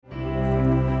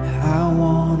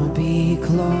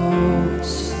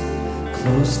close,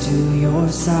 close to your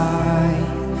side.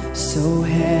 So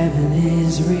heaven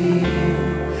is real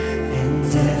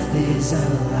and death is a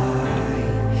lie.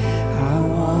 I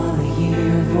wanna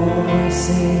hear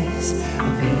voices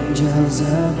of angels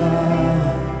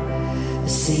above,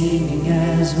 singing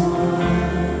as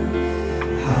one.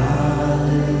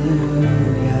 Hallelujah,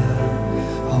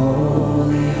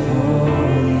 holy,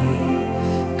 holy,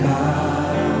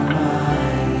 God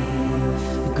Almighty,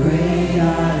 the great I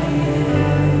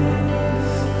am,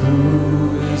 who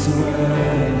is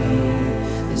worthy,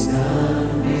 there's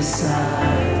none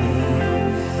beside thee,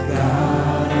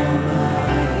 God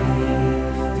Almighty,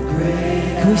 the great.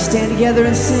 Can we stand together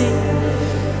and sing?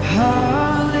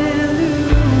 Hallelujah,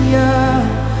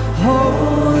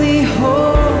 holy,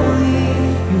 holy,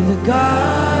 you're the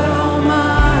God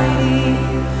Almighty,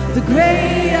 the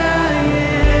great I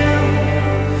am,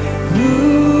 who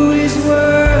is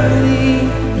worthy,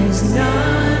 there's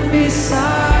none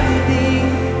beside thee,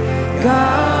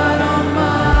 God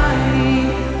Almighty,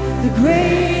 the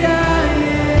great I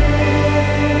am.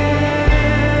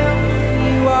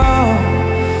 You are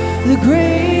the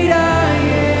great I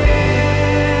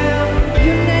am.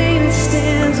 Your name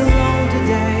stands alone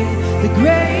today, the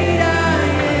great I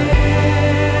am.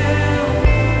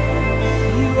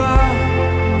 You are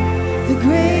the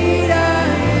great I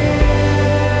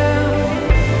am.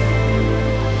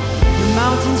 The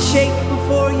mountains shake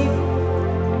before you.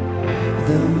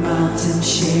 The mountains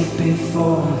shake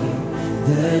before you.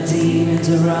 The demons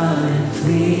run and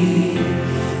flee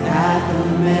at the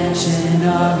mention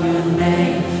of your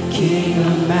name, King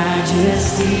of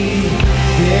Majesty.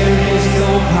 There is no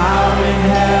power in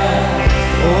hell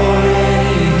or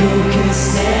any who can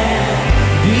stand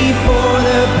before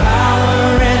the power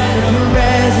and the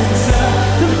presence of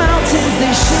the mountains.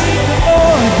 They shake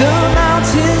before the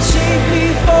mountains shake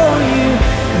before you.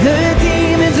 The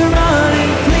demons run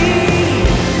and flee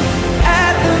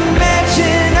at the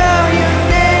mention of your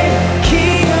name,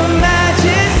 King of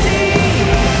Majesty.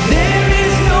 There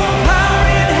is no power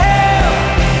in hell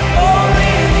or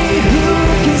any who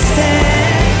can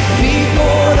stand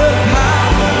before the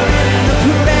power and the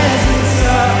presence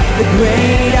of the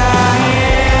great I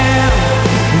am,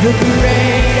 the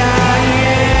great I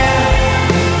am,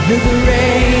 the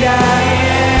great I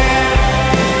am,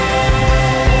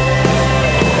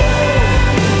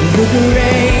 the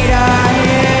great I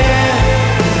am,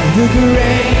 the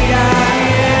great I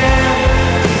am,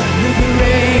 the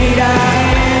great I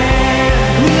am.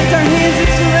 We lift our hands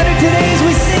and surrender today as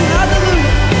we sing hallelujah.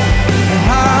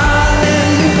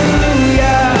 Hallelujah,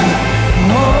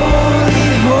 holy,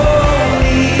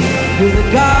 holy, you're the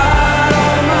God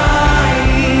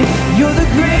Almighty, you're the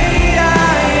great I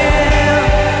am,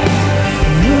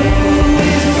 who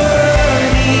is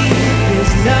worthy,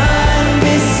 there's none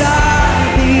beside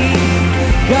thee,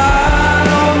 God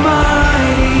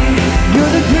Almighty,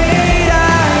 you're the great I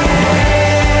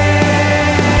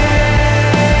am,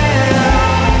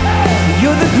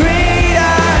 you're the great I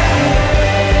am,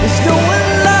 there's no one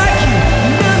like you,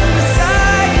 none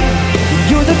beside you,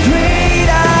 you're the great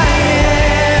I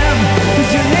am,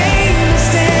 'cause your name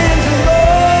stands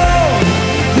alone,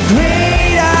 the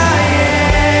great I am.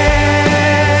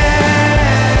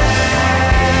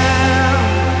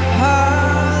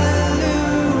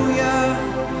 Hallelujah,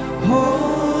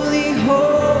 holy,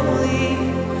 holy,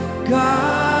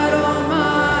 God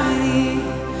Almighty,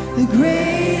 the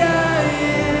great I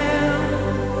am,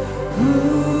 who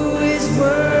is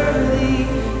worthy,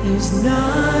 there's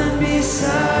none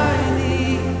beside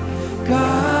thee,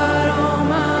 God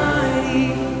Almighty,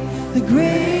 the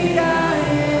great I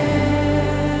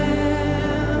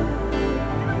am.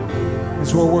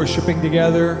 As we're worshiping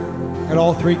together at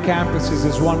all three campuses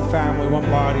as one family, one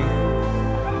body,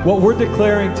 what we're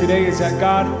declaring today is that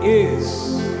God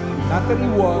is, not that He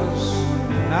was,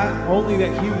 not only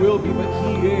that He will be, but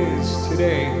He is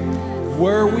today.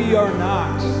 Where we are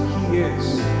not, He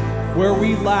is. Where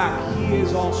we lack, He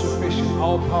is all sufficient,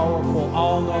 all powerful,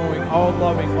 all knowing, all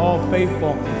loving, all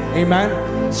faithful. Amen.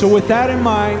 So with that in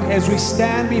mind, as we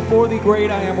stand before the great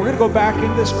I am, we're going to go back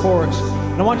into this chorus.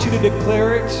 And I want you to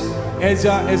declare it as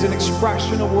an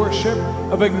expression of worship,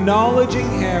 of acknowledging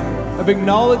Him, of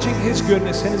acknowledging His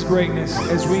goodness and His greatness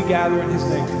as we gather in His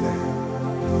name today.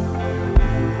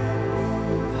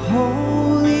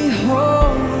 Holy,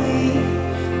 holy,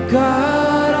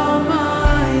 God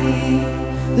Almighty,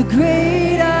 the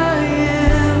great I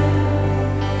am,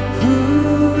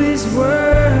 who is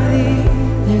worthy,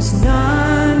 there's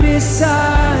none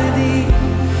beside thee,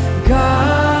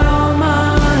 God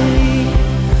Almighty,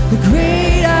 the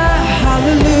great I,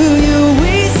 hallelujah,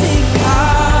 we sing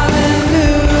hallelujah,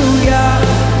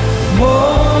 oh,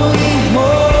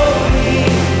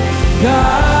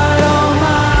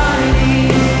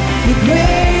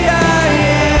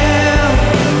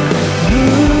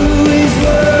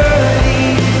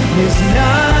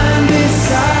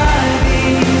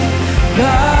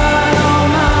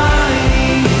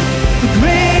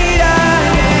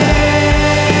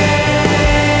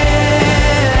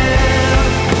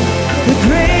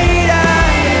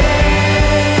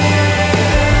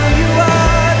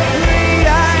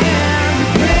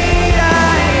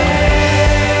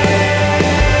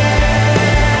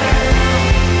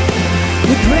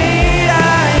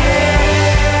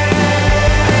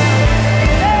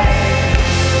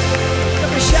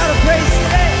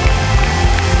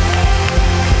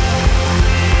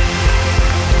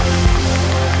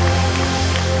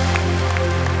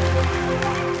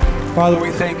 Father,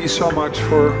 we thank you so much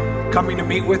for coming to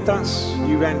meet with us.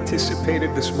 You've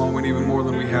anticipated this moment even more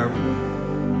than we have.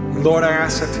 And Lord, I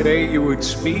ask that today you would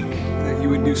speak, that you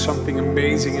would do something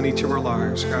amazing in each of our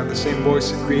lives. God, the same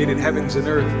voice that created heavens and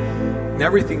earth and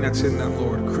everything that's in them,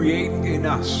 Lord, create in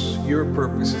us your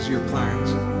purposes, your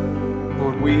plans.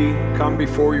 Lord, we come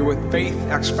before you with faith,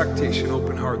 expectation,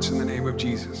 open hearts in the name of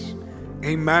Jesus.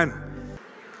 Amen.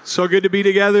 So good to be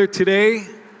together today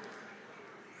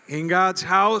in God's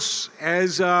house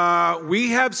as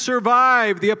we have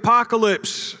survived the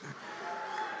apocalypse.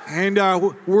 And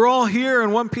we're all here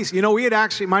in one piece. You know, we had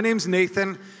actually, my name's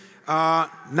Nathan.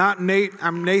 Not Nate,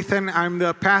 I'm Nathan. I'm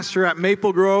the pastor at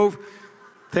Maple Grove.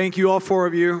 Thank you, all four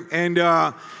of you. And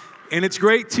it's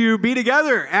great to be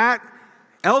together at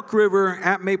Elk River,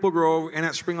 at Maple Grove, and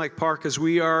at Spring Lake Park as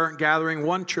we are gathering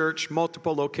one church,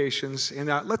 multiple locations. And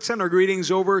let's send our greetings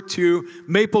over to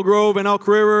Maple Grove and Elk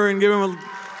River and give them a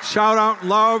shout out,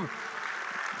 love,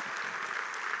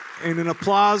 and an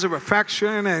applause of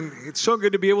affection. And it's so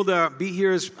good to be able to be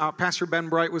here. As Pastor Ben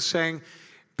Bright was saying,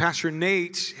 Pastor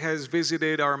Nate has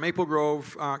visited our Maple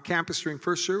Grove campus during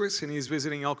first service, and he's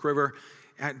visiting Elk River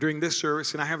during this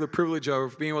service. And I have the privilege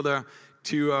of being able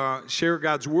to share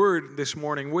God's word this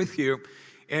morning with you.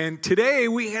 And today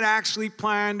we had actually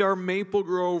planned our Maple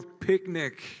Grove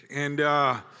picnic,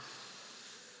 and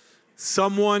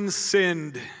someone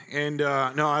sinned, and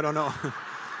no, I don't know.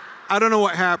 I don't know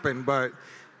what happened, but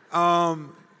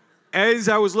as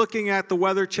I was looking at the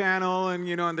Weather Channel, and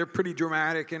and they're pretty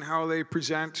dramatic in how they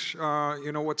present,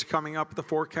 what's coming up, the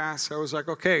forecast. I was like,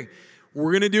 okay,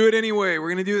 we're gonna do it anyway. We're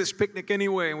gonna do this picnic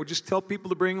anyway, and we'll just tell people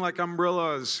to bring like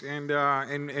umbrellas and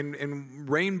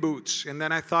rain boots. And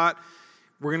then I thought,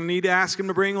 we're going to need to ask him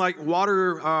to bring like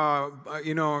water,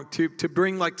 to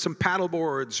bring like some paddle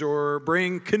boards or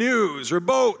bring canoes or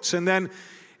boats. And then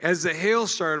as the hail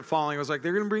started falling, I was like,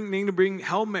 they're going to need to bring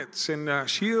helmets and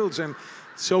shields. And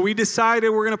so we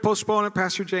decided we're going to postpone it.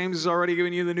 Pastor James has already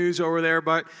given you the news over there.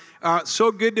 But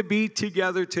so good to be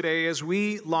together today as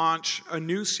we launch a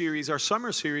new series, our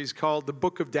summer series called The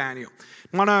Book of Daniel.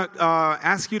 I want to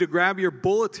ask you to grab your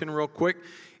bulletin real quick.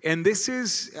 And this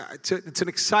is, it's an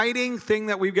exciting thing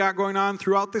that we've got going on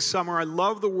throughout this summer. I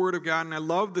love the Word of God, and I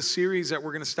love the series that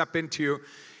we're going to step into.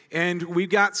 And we've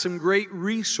got some great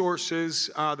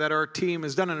resources that our team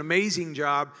has done an amazing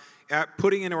job at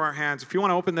putting into our hands. If you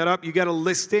want to open that up, you got a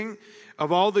listing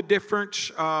of all the different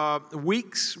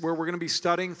weeks where we're going to be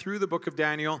studying through the book of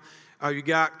Daniel. You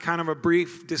got kind of a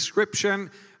brief description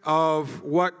of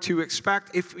what to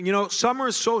expect. If summer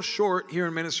is so short here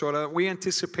in Minnesota, we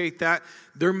anticipate that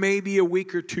there may be a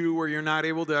week or two where you're not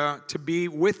able to be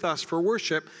with us for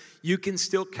worship. You can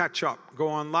still catch up. Go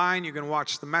online, you can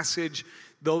watch the message.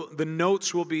 The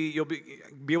notes you'll be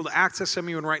able to access them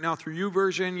even right now through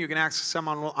YouVersion. You can access them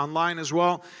online as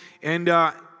well. And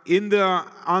on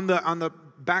the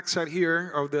backside here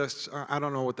of this, I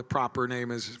don't know what the proper name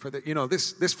is for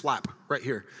this flap right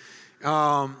here.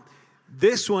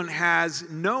 This one has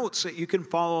notes that you can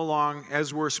follow along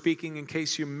as we're speaking in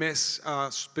case you miss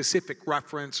a specific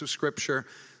reference of Scripture.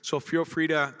 So feel free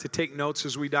to take notes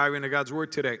as we dive into God's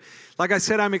Word today. Like I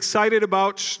said, I'm excited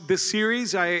about this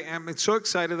series. It's so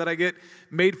excited that I get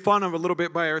made fun of a little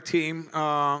bit by our team.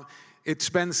 It's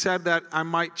been said that I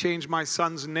might change my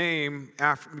son's name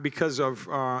because of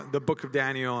the book of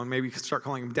Daniel, and maybe start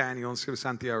calling him Daniel instead of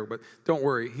Santiago. But don't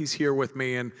worry, he's here with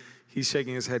me, and he's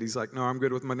shaking his head. He's like, no, I'm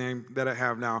good with my name that I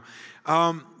have now.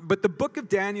 But the book of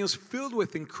Daniel is filled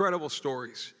with incredible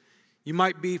stories. You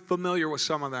might be familiar with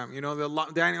some of them.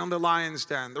 Daniel in the lion's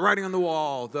den, the writing on the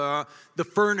wall, the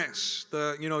furnace,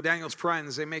 Daniel's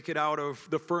friends, they make it out of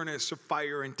the furnace of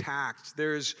fire intact.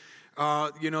 There's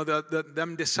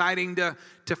them deciding to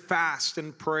fast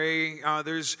and pray.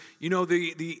 There's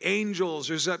the angels.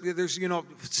 There's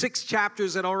 6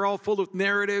 chapters that are all full of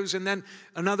narratives, and then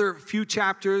another few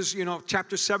chapters,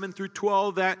 chapter 7 through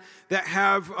 12 that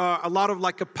have a lot of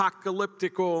like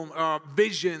apocalyptical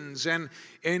visions, and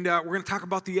we're going to talk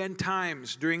about the end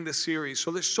times during this series.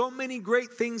 So there's so many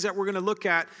great things that we're going to look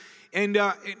at. And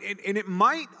it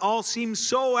might all seem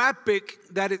so epic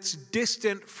that it's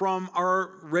distant from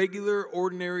our regular,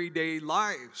 ordinary day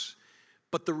lives.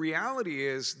 But the reality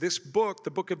is, this book,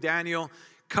 the book of Daniel,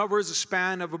 covers a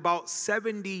span of about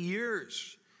 70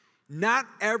 years. Not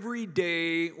every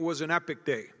day was an epic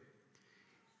day.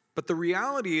 But the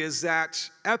reality is that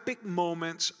epic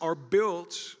moments are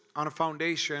built on a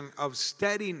foundation of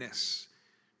steadiness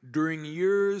during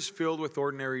years filled with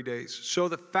ordinary days. So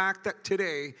the fact that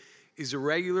today is a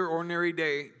regular, ordinary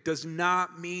day does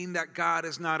not mean that God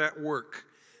is not at work,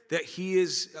 that He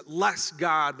is less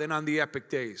God than on the epic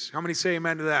days. How many say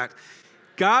amen to that?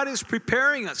 God is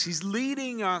preparing us. He's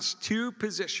leading us to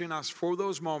position us for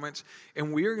those moments.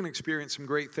 And we are going to experience some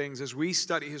great things as we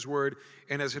study His Word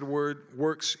and as His Word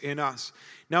works in us.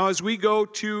 Now, as we go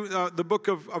to the book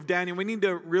of Daniel, we need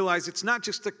to realize it's not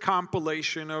just a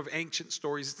compilation of ancient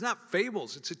stories. It's not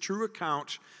fables. It's a true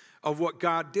account of what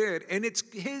God did. And it's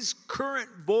His current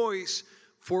voice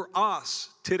for us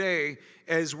today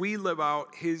as we live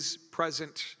out His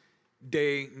present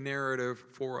day narrative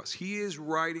for us. He is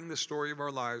writing the story of our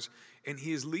lives, and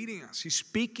He is leading us. He's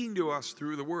speaking to us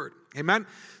through the Word. Amen?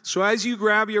 So as you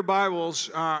grab your Bibles,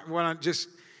 I want to just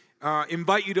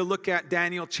invite you to look at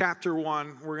Daniel chapter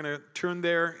 1. We're going to turn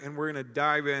there, and we're going to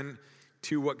dive in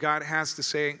to what God has to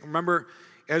say. Remember,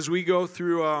 as we go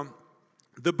through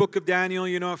the book of Daniel,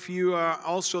 you know, if you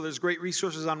also, there's great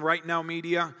resources on Right Now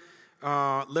Media.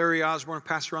 Larry Osborne,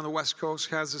 pastor on the West Coast,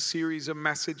 has a series of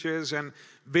messages and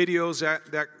videos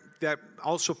that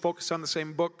also focus on the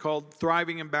same book called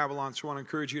Thriving in Babylon. So I want to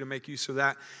encourage you to make use of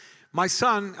that. My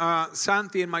son,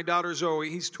 Santi, and my daughter Zoe,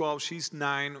 he's 12, she's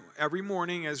 9. Every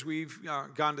morning as we've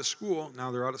gone to school,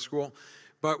 now they're out of school,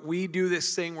 but we do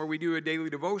this thing where we do a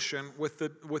daily devotion with the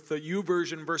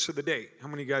YouVersion verse of the day. How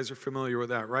many of you guys are familiar with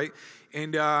that, right?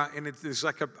 And there's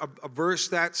like a verse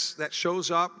that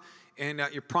shows up, and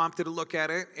you're prompted to look at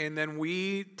it, and then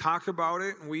we talk about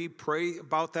it, and we pray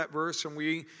about that verse, and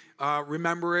we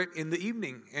remember it in the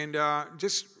evening. And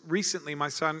just recently, my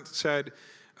son said,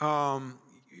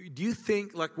 do you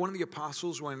think, like one of the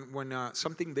apostles, when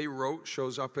something they wrote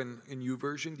shows up in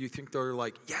YouVersion, do you think they're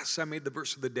like, yes, I made the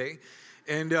verse of the day?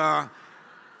 And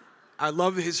I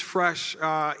love his fresh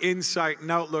insight and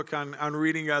outlook on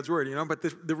reading God's Word, you know. But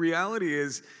the reality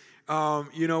is,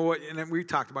 you know what, and we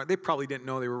talked about it, they probably didn't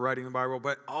know they were writing the Bible,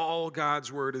 but all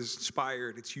God's Word is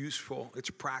inspired, it's useful, it's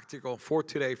practical for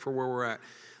today, for where we're at.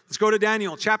 Let's go to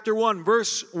Daniel. Chapter 1,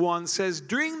 verse 1 says,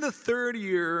 during the 3rd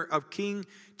year of King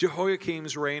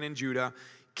Jehoiakim's reign in Judah,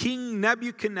 King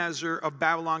Nebuchadnezzar of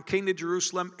Babylon came to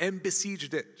Jerusalem and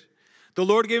besieged it. The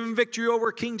Lord gave him victory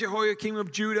over King Jehoiakim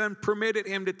of Judah and permitted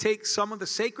him to take some of the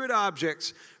sacred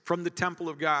objects from the temple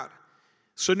of God.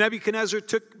 So Nebuchadnezzar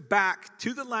took back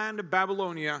to the land of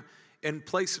Babylonia and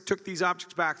took these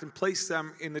objects back and placed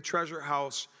them in the treasure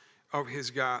house of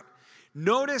his God.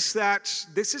 Notice that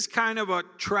this is kind of a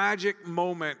tragic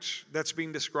moment that's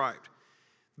being described.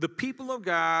 The people of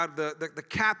God, the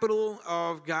capital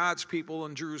of God's people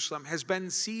in Jerusalem, has been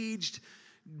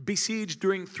besieged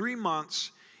during 3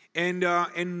 months. And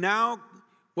now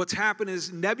what's happened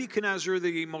is Nebuchadnezzar,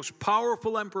 the most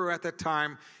powerful emperor at that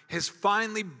time, has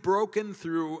finally broken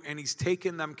through and he's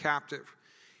taken them captive.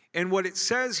 And what it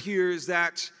says here is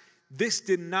that this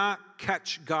did not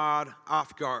catch God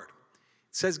off guard.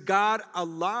 It says God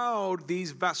allowed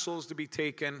these vessels to be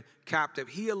taken captive.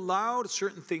 He allowed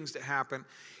certain things to happen.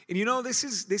 And you know, this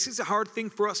is a hard thing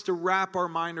for us to wrap our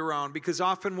mind around, because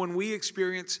often when we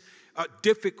experience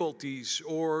difficulties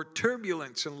or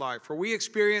turbulence in life, or we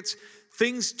experience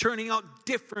things turning out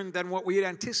different than what we had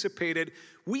anticipated,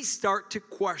 we start to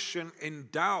question and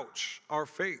doubt our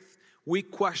faith. We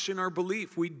question our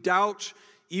belief. We doubt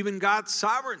even God's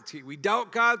sovereignty. We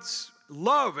doubt God's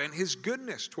love and His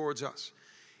goodness towards us.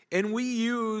 And we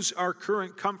use our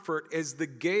current comfort as the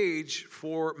gauge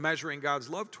for measuring God's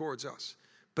love towards us.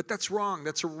 But that's wrong.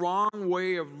 That's a wrong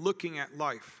way of looking at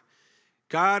life.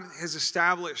 God has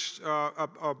established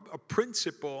a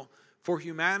principle for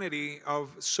humanity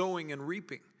of sowing and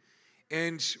reaping.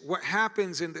 And what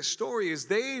happens in this story is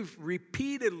they've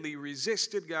repeatedly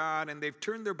resisted God and they've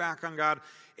turned their back on God,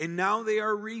 and now they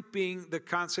are reaping the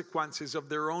consequences of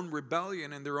their own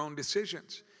rebellion and their own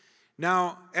decisions.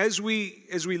 Now, as we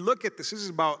look at this is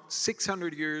about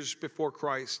 600 years before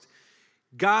Christ.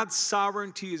 God's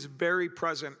sovereignty is very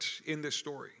present in this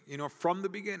story. You know, from the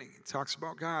beginning, it talks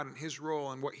about God and His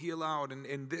role and what He allowed and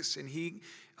He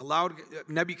allowed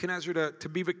Nebuchadnezzar to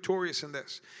be victorious in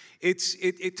this.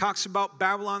 It talks about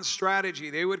Babylon's strategy.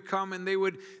 They would come and they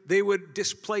would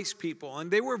displace people, and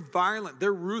they were violent.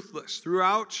 They're ruthless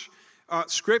throughout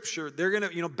Scripture. They're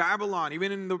gonna, Babylon,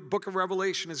 even in the book of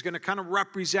Revelation, is gonna kind of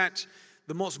represent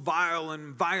the most vile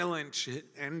and violent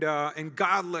and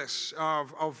godless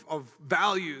of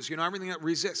values, everything that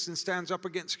resists and stands up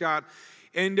against God.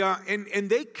 And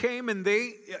they came and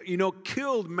they,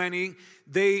 killed many.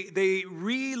 They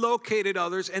relocated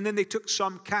others, and then they took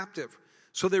some captive.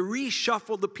 So they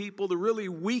reshuffled the people to really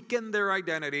weaken their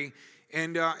identity.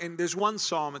 And there's one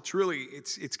psalm.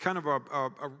 It's kind of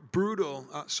a brutal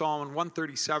psalm in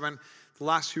 137. The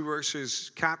last two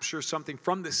verses capture something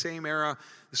from the same era.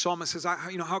 The psalmist says,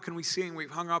 how can we sing?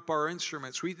 We've hung up our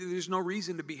instruments. There's no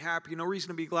reason to be happy, no reason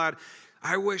to be glad.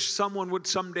 I wish someone would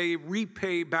someday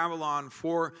repay Babylon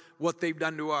for what they've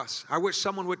done to us. I wish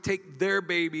someone would take their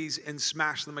babies and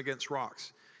smash them against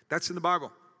rocks. That's in the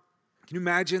Bible. Can you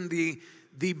imagine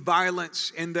the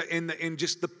violence and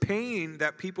just the pain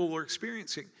that people were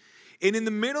experiencing? And in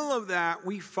the middle of that,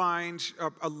 we find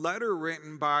a letter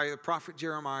written by the prophet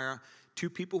Jeremiah to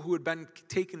people who had been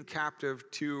taken captive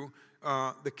to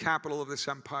the capital of this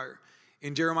empire.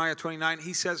 In Jeremiah 29,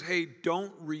 he says, hey,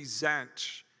 don't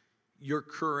resent your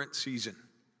current season.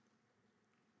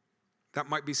 That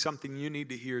might be something you need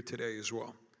to hear today as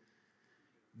well.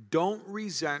 Don't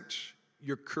resent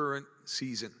your current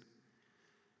season.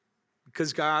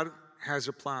 Because God has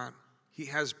a plan. He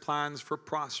has plans for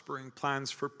prospering, plans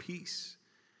for peace.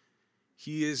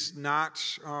 He is not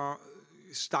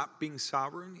stopped being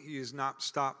sovereign. He has not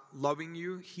stopped loving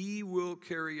you. He will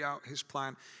carry out his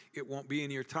plan. It won't be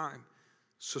in your time.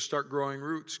 So start growing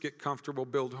roots, get comfortable,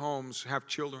 build homes, have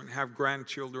children, have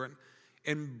grandchildren,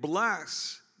 and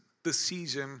bless the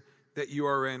season that you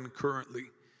are in currently,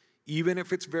 even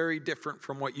if it's very different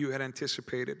from what you had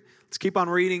anticipated. Let's keep on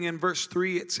reading. In verse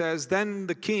 3, it says, then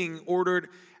the king ordered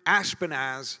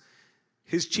Ashpenaz,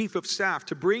 his chief of staff,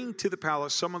 to bring to the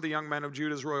palace some of the young men of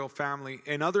Judah's royal family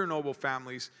and other noble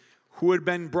families who had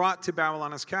been brought to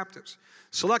Babylon as captives.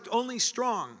 Select only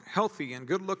strong, healthy, and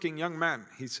good-looking young men,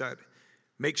 he said.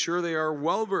 Make sure they are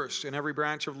well-versed in every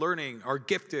branch of learning, are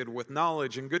gifted with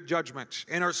knowledge and good judgment,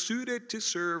 and are suited to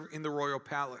serve in the royal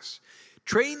palace.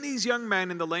 Train these young men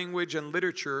in the language and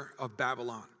literature of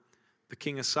Babylon. The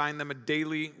king assigned them a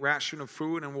daily ration of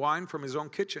food and wine from his own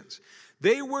kitchens.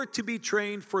 They were to be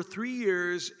trained for 3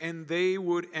 years, and they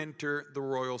would enter the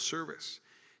royal service.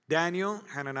 Daniel,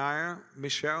 Hananiah,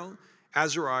 Mishael,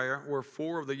 Azariah were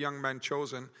 4 of the young men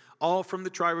chosen, all from the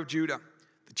tribe of Judah.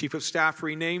 The chief of staff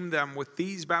renamed them with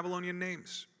these Babylonian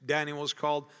names. Daniel was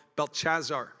called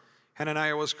Belshazzar.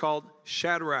 Hananiah was called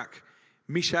Shadrach.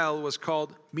 Mishael was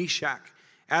called Meshach.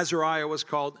 Azariah was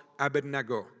called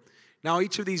Abednego. Now,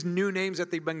 each of these new names that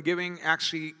they've been giving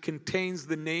actually contains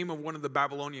the name of one of the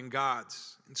Babylonian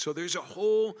gods. And so there's a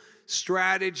whole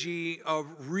strategy of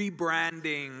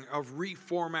rebranding, of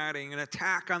reformatting, an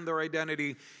attack on their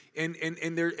identity. And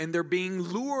they're being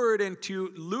lured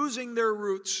into losing their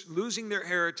roots, losing their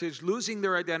heritage, losing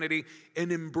their identity,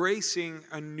 and embracing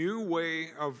a new way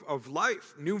of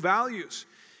life, new values.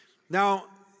 Now,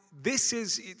 it's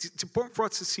important for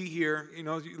us to see here,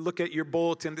 you look at your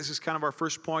bulletin, this is kind of our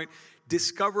first point.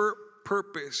 Discover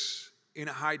purpose in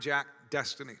a hijacked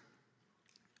destiny.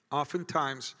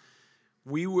 Oftentimes,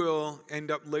 we will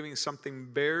end up living something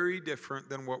very different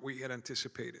than what we had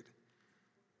anticipated.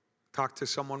 Talked to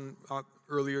someone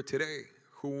earlier today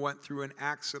who went through an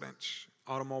accident,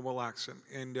 automobile accident,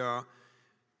 and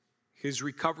his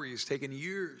recovery has taken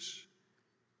years,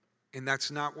 and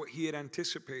that's not what he had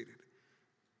anticipated.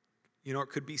 It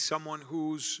could be someone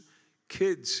whose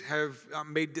kids have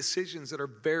made decisions that are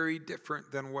very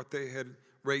different than what they had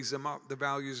raised them up, the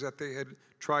values that they had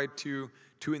tried to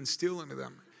instill into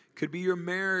them. Could be your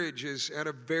marriage is at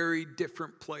a very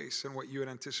different place than what you had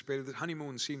anticipated. The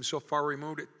honeymoon seems so far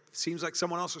removed, it seems like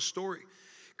someone else's story.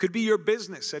 Could be your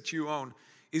business that you own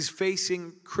is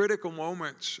facing critical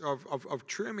moments of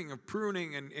trimming, of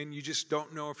pruning, and you just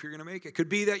don't know if you're going to make it. Could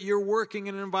be that you're working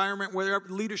in an environment where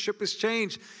leadership has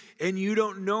changed, and you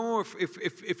don't know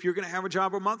if you're going to have a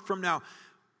job a month from now.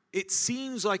 It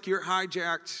seems like your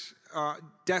hijacked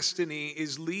destiny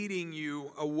is leading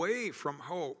you away from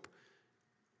hope.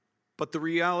 But the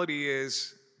reality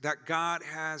is that God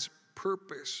has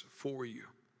purpose for you.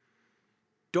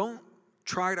 Don't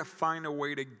try to find a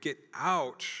way to get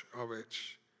out of it.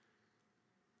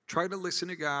 Try to listen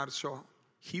to God so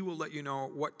He will let you know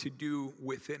what to do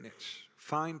within it.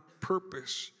 Find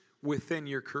purpose within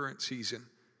your current season.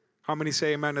 How many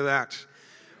say amen to that?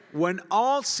 When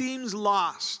all seems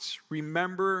lost,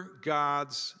 remember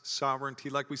God's sovereignty.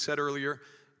 Like we said earlier,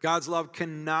 God's love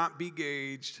cannot be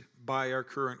gauged by our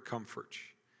current comfort.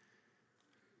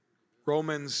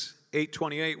 Romans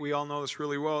 8:28, we all know this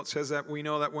really well. It says that we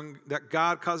know that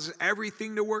God causes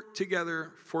everything to work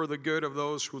together for the good of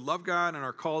those who love God and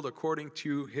are called according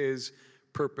to His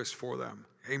purpose for them.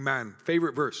 Amen.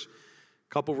 Favorite verse.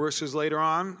 A couple verses later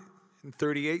on, in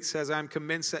 38 says, I am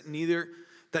convinced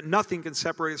that nothing can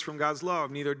separate us from God's love,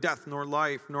 neither death nor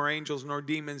life, nor angels nor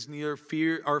demons, neither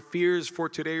our fears for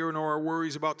today nor our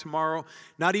worries about tomorrow.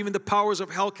 Not even the powers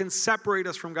of hell can separate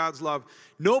us from God's love.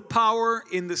 No power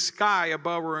in the sky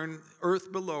above or in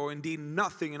earth below, indeed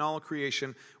nothing in all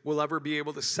creation will ever be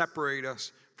able to separate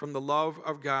us from the love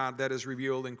of God that is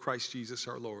revealed in Christ Jesus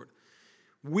our Lord.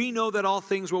 We know that all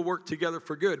things will work together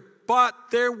for good, but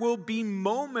there will be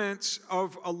moments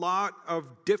of a lot of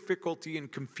difficulty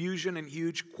and confusion and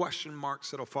huge question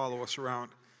marks that will follow us around.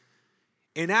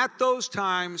 And at those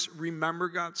times, remember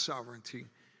God's sovereignty.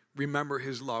 Remember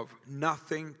His love.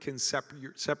 Nothing can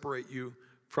separate you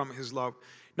from His love.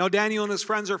 Now, Daniel and his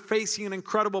friends are facing an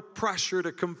incredible pressure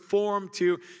to conform,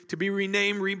 to be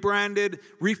renamed, rebranded,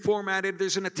 reformatted.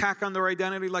 There's an attack on their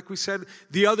identity. Like we said,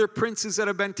 the other princes that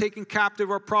have been taken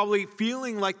captive are probably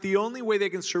feeling like the only way they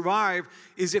can survive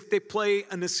is if they play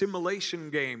an assimilation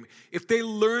game. If they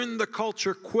learn the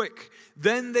culture quick,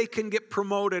 then they can get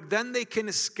promoted. Then they can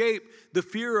escape the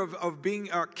fear of being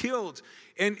killed.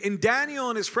 And Daniel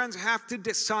and his friends have to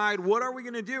decide, what are we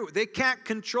going to do? They can't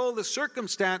control the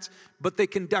circumstance, but they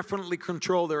can definitely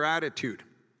control their attitude.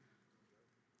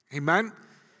 Amen?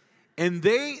 And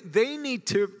they need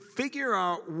to figure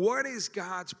out, what is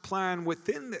God's plan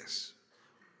within this?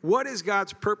 What is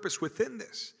God's purpose within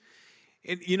this?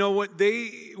 And you know what?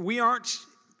 We aren't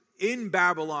in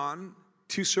Babylon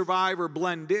to survive or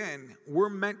blend in. We're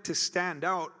meant to stand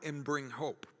out and bring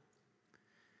hope.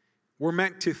 We're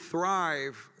meant to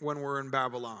thrive when we're in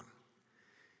Babylon.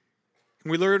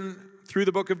 And we learn through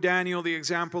the book of Daniel the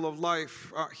example of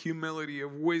life, humility,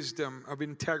 of wisdom, of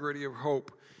integrity, of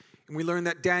hope. And we learn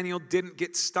that Daniel didn't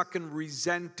get stuck in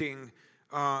resenting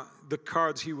the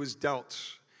cards he was dealt.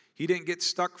 He didn't get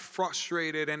stuck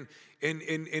frustrated and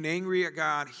angry at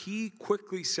God. He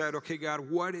quickly said, okay, God,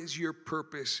 what is your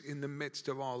purpose in the midst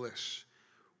of all this?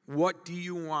 What do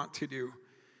you want to do?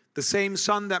 The same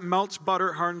sun that melts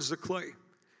butter hardens the clay,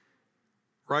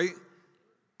 right?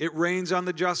 It rains on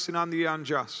the just and on the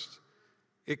unjust.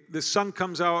 The sun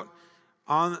comes out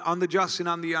on the just and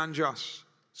on the unjust.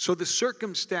 So the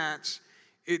circumstance,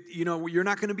 you're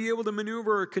not going to be able to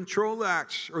maneuver or control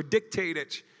that or dictate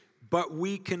it, but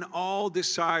we can all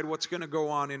decide what's going to go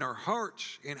on in our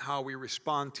hearts and how we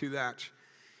respond to that.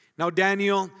 Now,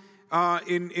 Daniel,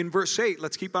 in verse 8,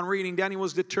 let's keep on reading. Daniel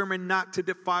was determined not to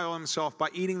defile himself by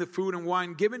eating the food and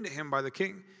wine given to him by the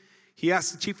king. He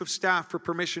asked the chief of staff for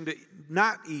permission to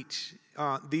not eat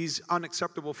these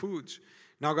unacceptable foods.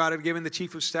 Now God had given the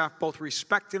chief of staff both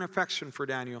respect and affection for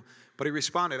Daniel, but he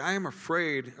responded, I am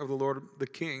afraid of the Lord the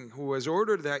king, who has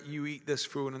ordered that you eat this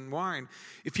food and wine.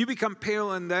 If you become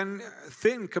pale and then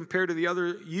thin compared to the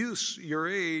other youths your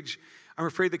age, I'm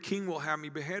afraid the king will have me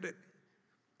beheaded.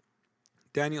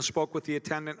 Daniel spoke with the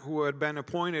attendant who had been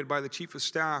appointed by the chief of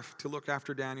staff to look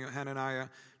after Daniel, Hananiah,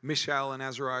 Mishael, and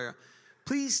Azariah.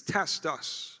 Please test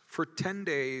us for 10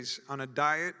 days on a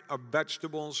diet of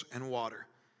vegetables and water,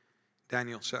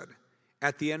 Daniel said.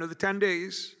 At the end of the 10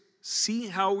 days, see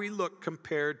how we look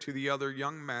compared to the other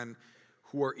young men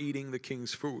who are eating the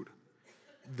king's food.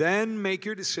 Then make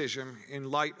your decision in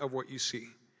light of what you see.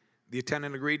 The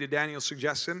attendant agreed to Daniel's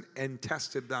suggestion and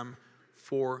tested them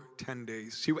for 10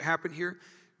 days. See what happened here?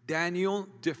 Daniel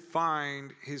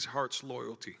defined his heart's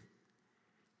loyalty.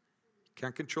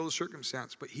 Can't control the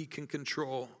circumstance, but he can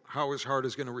control how his heart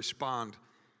is going to respond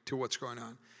to what's going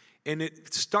on. And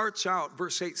it starts out,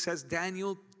 verse 8 says,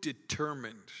 Daniel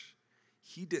determined.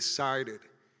 He decided.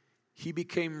 He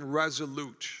became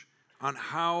resolute on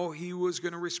how he was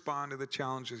going to respond to the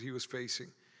challenges he was facing.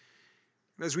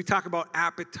 As we talk about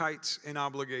appetites and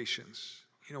obligations,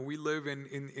 we live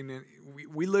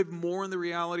we live more in the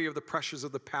reality of the pressures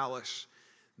of the palace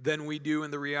than we do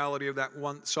in the reality of that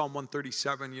Psalm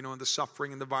 137, and the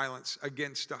suffering and the violence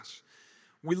against us.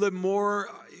 We live more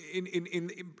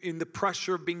in the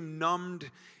pressure of being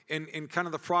numbed and kind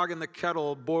of the frog in the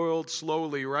kettle boiled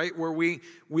slowly, right? Where we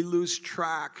lose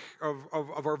track of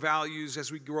our values as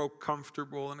we grow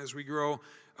comfortable and as we grow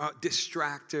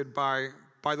distracted by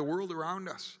the world around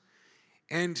us.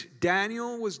 And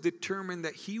Daniel was determined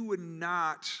that he would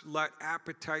not let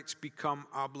appetites become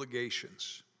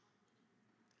obligations.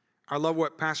 I love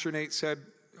what Pastor Nate said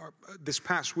this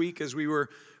past week as we were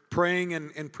praying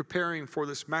and preparing for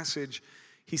this message.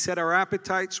 He said, our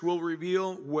appetites will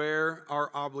reveal where our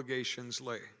obligations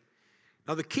lay.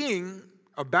 Now, the king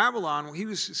of Babylon, he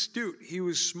was astute. He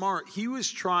was smart. He was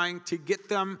trying to get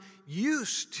them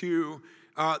used to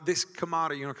this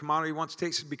commodity. Commodity once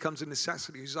tasted becomes a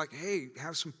necessity. He's like, hey,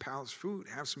 have some palace food,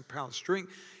 have some palace drink.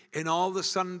 And all of a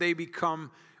sudden they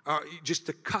become just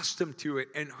accustomed to it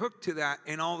and hooked to that.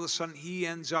 And all of a sudden he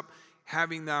ends up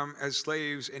having them as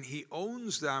slaves, and he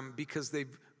owns them because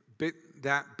they've bit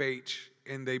that bait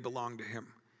and they belong to him.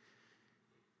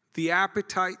 The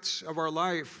appetites of our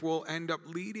life will end up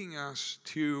leading us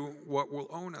to what will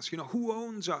own us. Who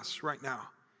owns us right now?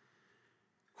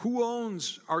 Who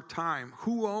owns our time?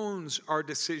 Who owns our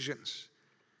decisions?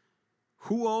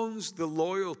 Who owns the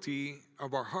loyalty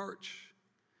of our hearts?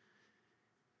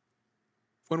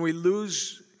 When we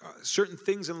lose certain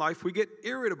things in life, we get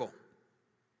irritable.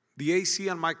 The AC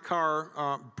on my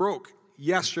car broke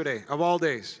yesterday, of all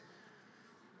days.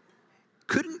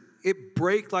 Couldn't it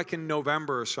break like in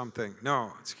November or something?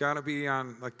 No, it's got to be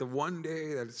on like the one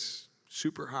day that it's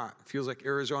super hot. It feels like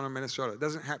Arizona, Minnesota. It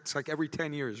doesn't have, it's like every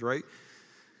 10 years, right?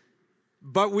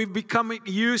 But we've become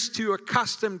used to,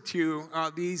 accustomed to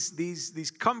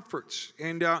these comforts.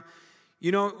 And,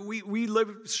 you know, we live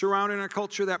surrounded in a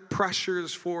culture that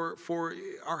pressures for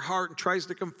our heart and tries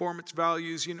to conform its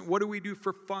values. You know, what do we do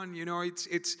for fun? You know,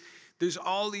 there's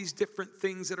all these different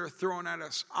things that are thrown at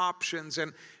us, options.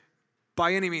 And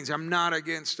by any means, I'm not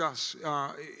against us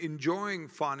enjoying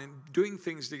fun and doing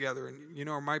things together. And, you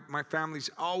know, my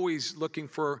family's always looking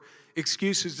for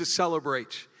excuses to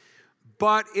celebrate.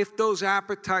 But if those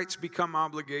appetites become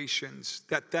obligations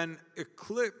that then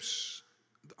eclipse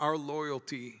our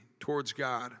loyalty towards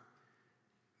God,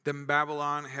 then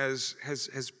Babylon has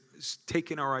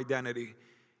taken our identity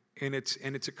and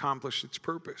it's accomplished its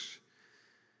purpose.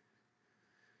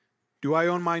 Do I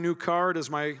own my new car, or does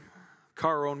my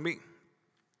car own me?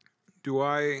 Do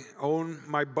I own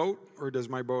my boat, or does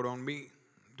my boat own me?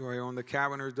 Do I own the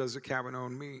cabin, or does the cabin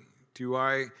own me?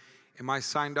 Am I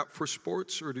signed up for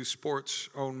sports, or do sports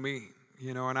own me?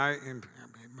 You know, and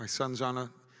my son's on a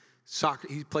soccer,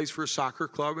 he plays for a soccer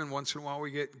club, and once in a while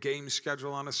we get games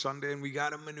scheduled on a Sunday, and we got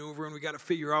to maneuver and we got to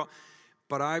figure out.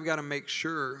 But I've got to make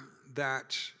sure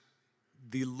that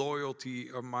the loyalty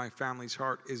of my family's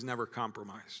heart is never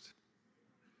compromised.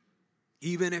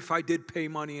 Even if I did pay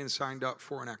money and signed up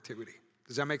for an activity.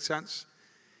 Does that make sense?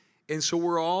 And so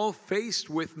we're all faced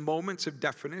with moments of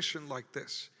definition like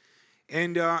this.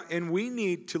 And we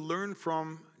need to learn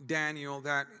from Daniel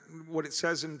that what it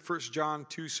says in 1 John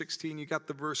 2:16, you got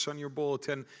the verse on your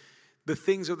bulletin, the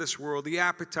things of this world, the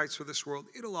appetites of this world,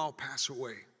 it'll all pass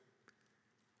away.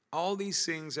 All these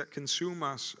things that consume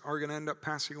us are going to end up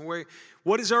passing away.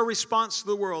 What is our response to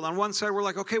the world? On one side, we're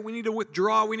like, okay, we need to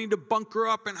withdraw. We need to bunker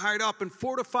up and hide up and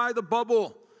fortify the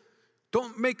bubble.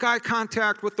 Don't make eye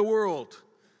contact with the world,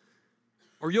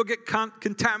 or you'll get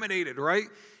contaminated, right?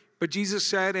 But Jesus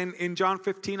said in John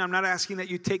 15, I'm not asking that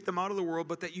you take them out of the world,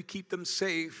 but that you keep them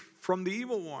safe from the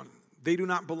evil one. They do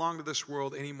not belong to this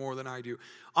world any more than I do.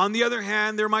 On the other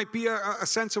hand, there might be a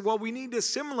sense of, well, we need to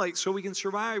assimilate so we can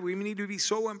survive. We need to be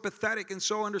so empathetic and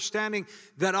so understanding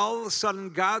that all of a sudden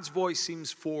God's voice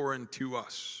seems foreign to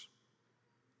us.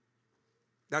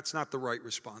 That's not the right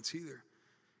response either.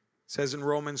 It says in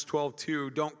Romans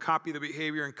 12:2, don't copy the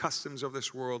behavior and customs of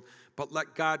this world, but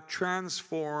let God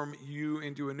transform you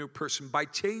into a new person by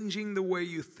changing the way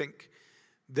you think.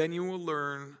 Then you will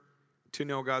learn to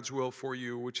know God's will for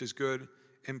you, which is good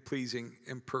and pleasing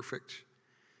and perfect.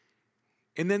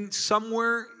 And then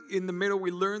somewhere in the middle,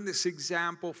 we learn this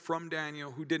example from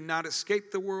Daniel, who did not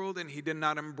escape the world and he did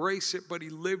not embrace it, but he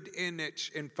lived in it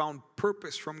and found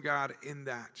purpose from God in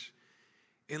that.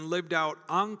 And lived out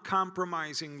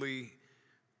uncompromisingly,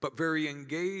 but very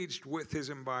engaged with his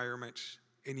environment.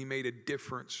 And he made a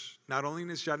difference, not only in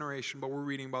his generation, but we're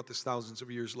reading about this thousands of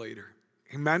years later.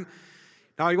 Amen?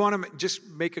 Now, I want to just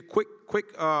make a quick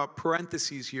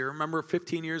parenthesis here. Remember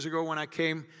 15 years ago when I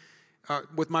came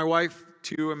with my wife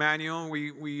to Emmanuel,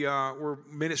 we were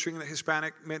ministering in the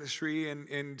Hispanic ministry,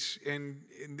 and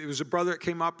there was a brother that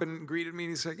came up and greeted me,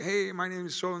 and he's like, hey, my name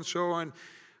is so-and-so, and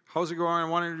how's it going? I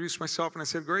want to introduce myself. And I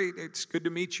said, great, it's good to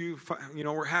meet you. You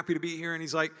know, we're happy to be here. And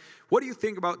he's like, what do you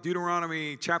think about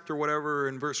Deuteronomy chapter whatever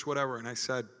and verse whatever? And I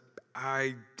said,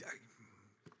 I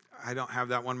don't have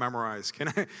that one memorized.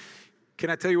 Can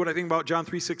I tell you what I think about John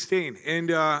 3:16?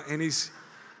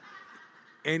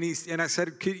 And I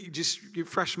said, could you just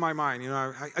refresh my mind? You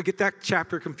know, I get that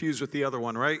chapter confused with the other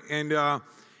one, right? And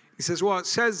he says, well, it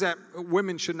says that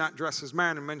women should not dress as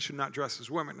men and men should not dress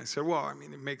as women. And I said, well, I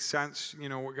mean, it makes sense, you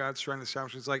know, what God's trying to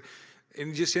establish. It's like, and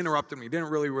he just interrupted me. He didn't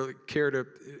really care to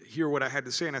hear what I had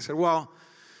to say. And I said, well,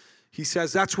 he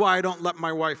says, that's why I don't let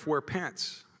my wife wear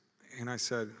pants. And I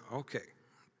said, okay.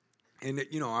 And,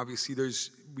 you know, obviously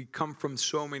we come from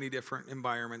so many different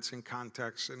environments and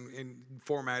contexts and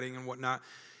formatting and whatnot.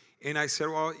 And I said,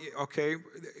 well, okay,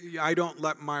 I don't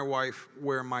let my wife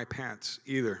wear my pants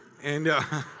either. And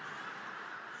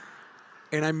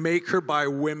and I make her buy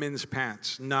women's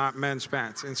pants, not men's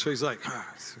pants. And so he's like,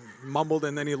 mumbled,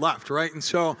 and then he left, right? And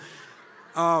so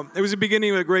it was the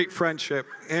beginning of a great friendship.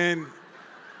 And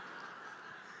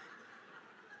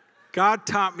God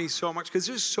taught me so much, because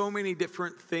there's so many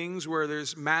different things where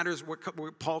there's matters, what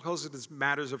Paul calls it as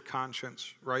matters of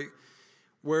conscience, right?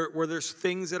 where there's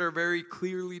things that are very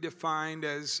clearly defined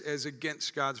as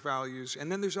against God's values.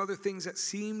 And then there's other things that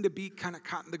seem to be kind of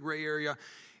caught in the gray area.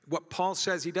 What Paul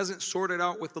says, he doesn't sort it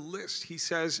out with a list. He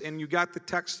says, and you got the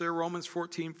text there, Romans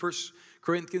 14, 1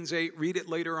 Corinthians 8, read it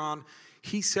later on.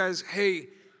 He says, hey,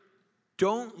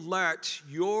 don't let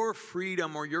your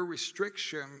freedom or your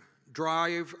restriction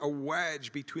drive a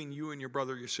wedge between you and your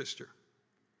brother or your sister.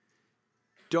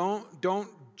 Don't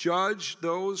judge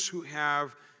those who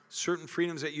have certain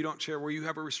freedoms that you don't share, where you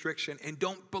have a restriction, and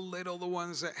don't belittle the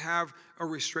ones that have a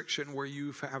restriction where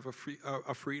you have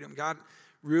a freedom. God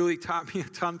really taught me a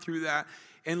ton through that.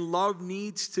 And love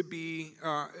needs to be,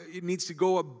 it needs to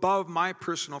go above my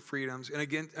personal freedoms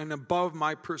and above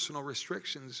my personal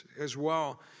restrictions as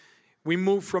well. We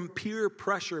move from peer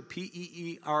pressure,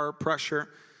 P-E-E-R pressure.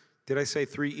 Did I say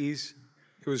 3 E's?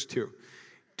 It was 2.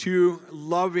 To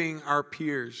loving our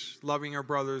peers, loving our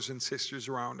brothers and sisters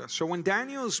around us. So when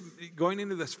Daniel's going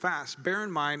into this fast, bear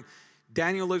in mind,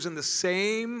 Daniel lives in the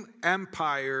same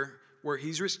empire where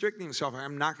he's restricting himself.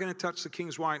 I'm not going to touch the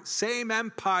king's wine. Same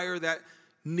empire that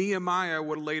Nehemiah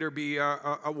would later be a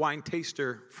wine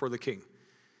taster for the king,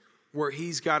 where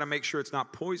he's got to make sure it's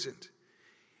not poisoned.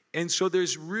 And so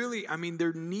there's really,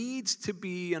 there needs to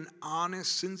be an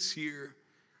honest, sincere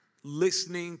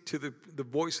listening to the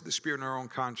voice of the Spirit in our own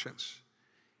conscience.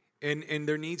 And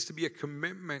there needs to be a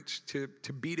commitment to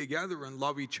be together and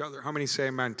love each other. How many say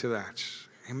amen to that?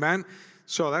 Amen?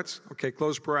 So that's, okay,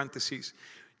 close parentheses.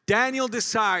 Daniel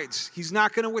decides he's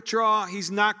not going to withdraw.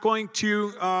 He's not going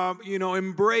to,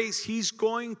 embrace. He's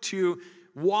going to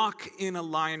walk in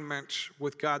alignment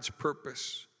with God's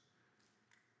purpose.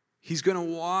 He's going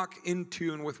to walk in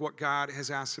tune with what God has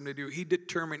asked him to do. He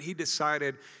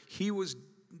decided, he was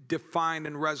defined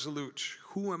and resolute.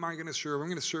 Who am I going to serve? I'm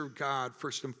going to serve God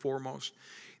first and foremost.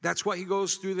 That's why he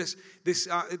goes through this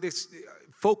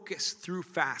focus through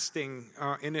fasting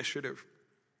initiative.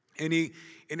 And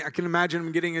I can imagine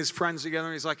him getting his friends together,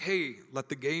 and he's like, "Hey, let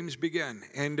the games begin."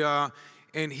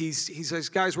 And he says,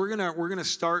 "Guys, we're gonna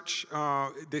start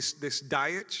this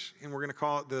diet, and we're gonna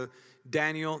call it the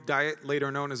Daniel diet,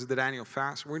 later known as the Daniel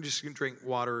fast. We're just gonna drink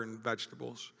water and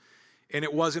vegetables." And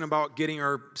it wasn't about getting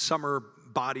our summer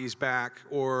bodies back,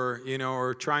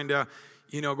 or trying to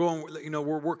go and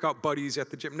we're workout buddies at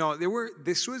the gym. No,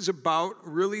 this was about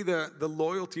really the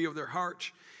loyalty of their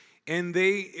heart. And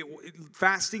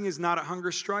fasting is not a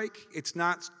hunger strike. It's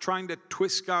not trying to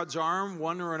twist God's arm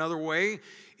one or another way.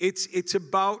 It's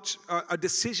about a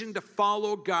decision to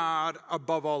follow God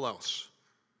above all else,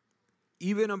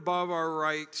 even above our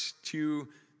right to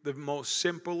the most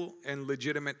simple and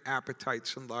legitimate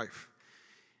appetites in life.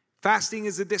 Fasting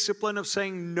is the discipline of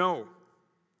saying no.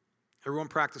 Everyone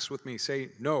practice with me. Say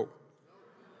no.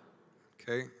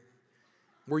 Okay?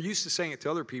 We're used to saying it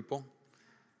to other people,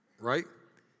 right?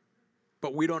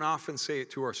 But we don't often say it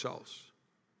to ourselves.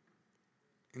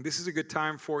 And this is a good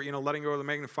time for, letting go of the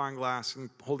magnifying glass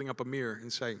and holding up a mirror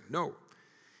and saying no.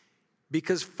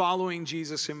 Because following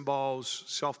Jesus involves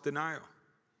self-denial.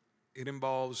 It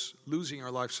involves losing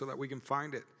our life so that we can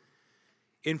find it.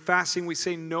 In fasting, we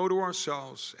say no to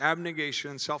ourselves. Abnegation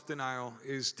and self-denial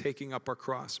is taking up our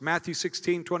cross. Matthew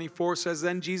 16:24 says,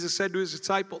 "Then Jesus said to his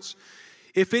disciples,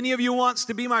 'If any of you wants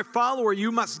to be my follower,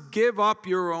 you must give up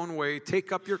your own way,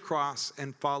 take up your cross,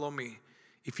 and follow me.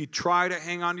 If you try to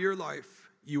hang on to your life,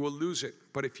 you will lose it.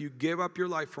 But if you give up your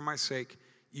life for my sake,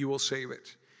 you will save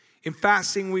it.'" In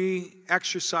fasting, we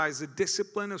exercise the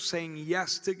discipline of saying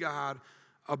yes to God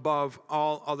above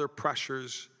all other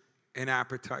pressures and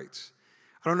appetites.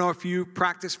 I don't know if you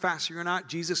practice fasting or not.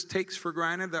 Jesus takes for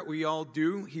granted that we all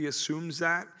do. He assumes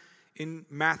that in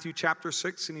Matthew chapter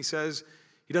 6, and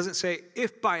he doesn't say,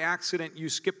 if by accident you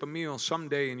skip a meal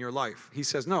someday in your life. He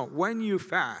says, no, when you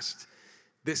fast,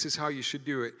 this is how you should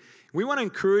do it. We want to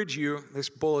encourage you. This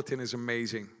bulletin is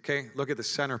amazing, okay? Look at the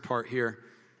center part here.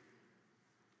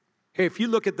 Hey, if you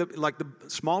look at the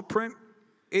small print,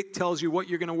 it tells you what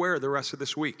you're going to wear the rest of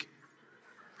this week.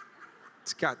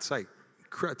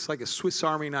 It's like a Swiss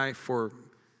Army knife for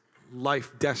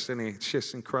life destiny. It's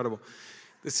just incredible.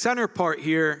 The center part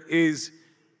here is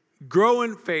Grow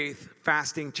in Faith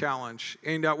Fasting Challenge.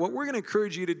 And what we're going to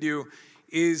encourage you to do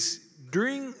is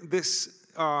during this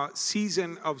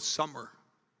season of summer,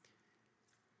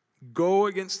 go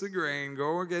against the grain,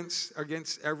 go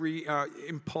against every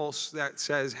impulse that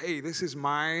says, hey, this is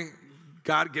my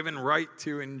God-given right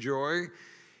to enjoy.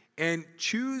 And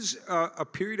choose a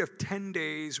period of 10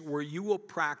 days where you will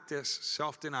practice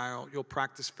self-denial. You'll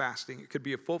practice fasting. It could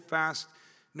be a full fast,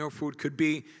 no food. Could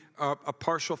be a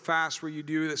partial fast where you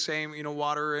do the same,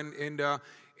 water and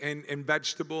and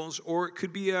vegetables, or it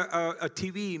could be a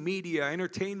TV, media,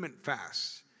 entertainment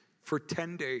fast for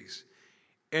 10 days.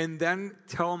 And then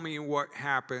tell me what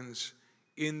happens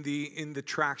in the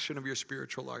traction of your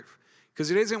spiritual life. Because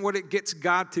it isn't what it gets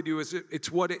God to do,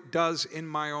 it's what it does in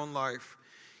my own life.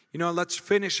 You know, let's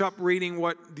finish up reading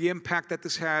what the impact that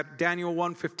this had. Daniel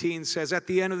 1:15 says, at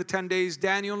the end of the 10 days,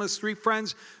 Daniel and his 3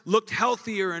 friends looked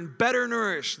healthier and better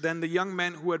nourished than the young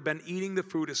men who had been eating the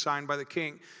food assigned by the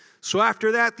king. So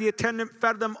after that, the attendant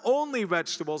fed them only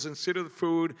vegetables instead of the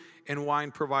food and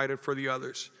wine provided for the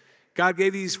others. God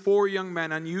gave these 4 young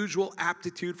men unusual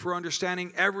aptitude for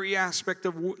understanding every aspect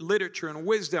of literature and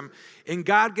wisdom. And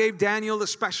God gave Daniel the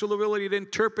special ability to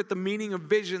interpret the meaning of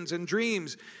visions and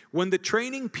dreams. When the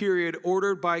training period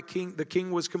ordered by the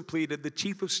king was completed, the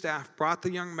chief of staff brought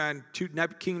the young men to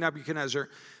King Nebuchadnezzar.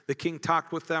 The king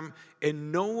talked with them, and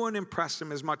no one impressed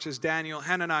him as much as Daniel,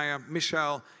 Hananiah,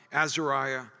 Mishael,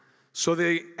 Azariah. So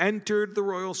they entered the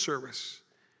royal service.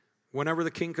 Whenever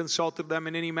the king consulted them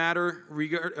in any matter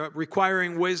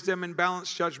requiring wisdom and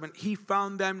balanced judgment, he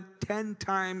found them 10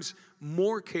 times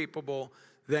more capable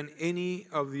than any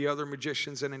of the other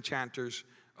magicians and enchanters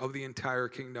of the entire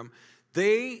kingdom.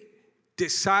 They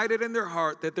decided in their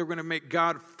heart that they were going to make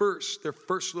God first, their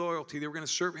first loyalty. They were going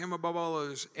to serve him above all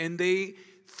others. And they,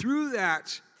 through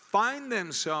that, find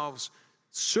themselves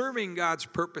serving God's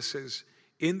purposes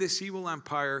in this evil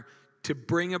empire to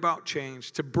bring about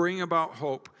change, to bring about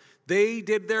hope. They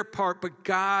did their part, but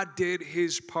God did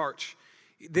his part.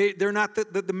 They're not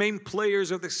the main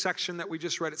players of this section that we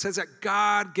just read. It says that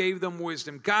God gave them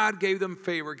wisdom. God gave them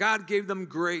favor. God gave them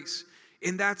grace.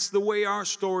 And that's the way our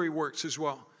story works as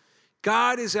well.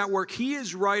 God is at work. He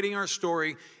is writing our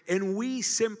story, and we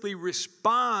simply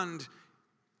respond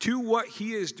to what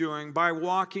he is doing by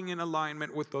walking in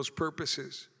alignment with those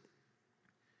purposes.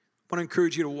 I want to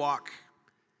encourage you to walk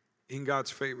in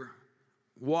God's favor.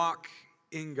 Walk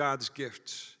in God's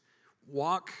gifts.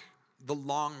 Walk the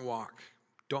long walk.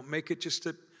 Don't make it just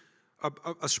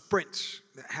a sprint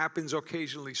that happens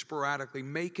occasionally, sporadically.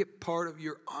 Make it part of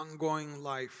your ongoing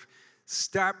life.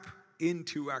 Step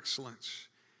into excellence.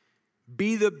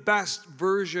 Be the best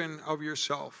version of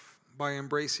yourself by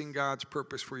embracing God's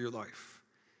purpose for your life.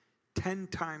 10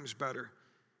 times better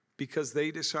because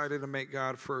they decided to make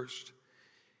God first.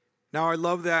 Now, I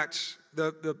love that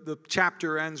the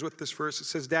chapter ends with this verse. It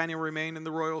says, Daniel remained in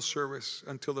the royal service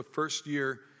until the first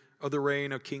year of the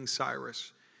reign of King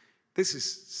Cyrus. This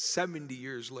is 70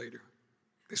 years later.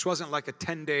 This wasn't like a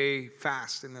 10-day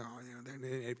fast, and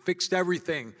it fixed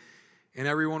everything, and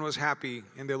everyone was happy,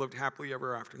 and they lived happily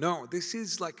ever after. No, this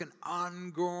is like an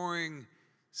ongoing,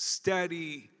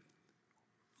 steady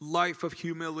life of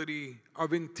humility,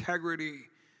 of integrity,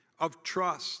 of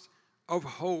trust, of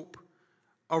hope,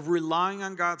 of relying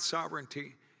on God's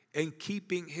sovereignty and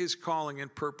keeping his calling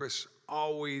and purpose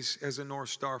always as a North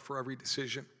Star for every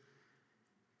decision.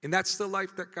 And that's the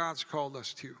life that God's called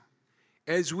us to.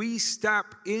 As we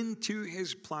step into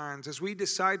his plans, as we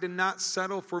decide to not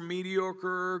settle for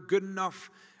mediocre, good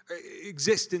enough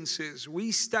existences,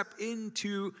 we step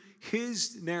into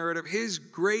his narrative, his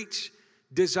great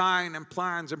design and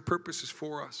plans and purposes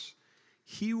for us.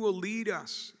 He will lead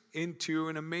us into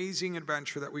an amazing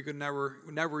adventure that we could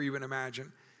never even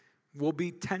imagine. Will be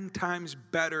 10 times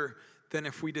better than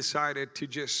if we decided to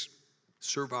just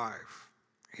survive.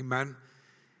 Amen.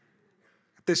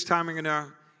 At this time, I'm going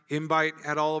to invite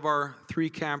at all of our 3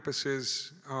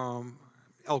 campuses,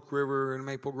 Elk River and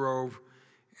Maple Grove,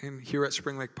 and here at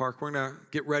Spring Lake Park, we're going to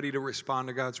get ready to respond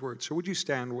to God's word. So would you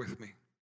stand with me?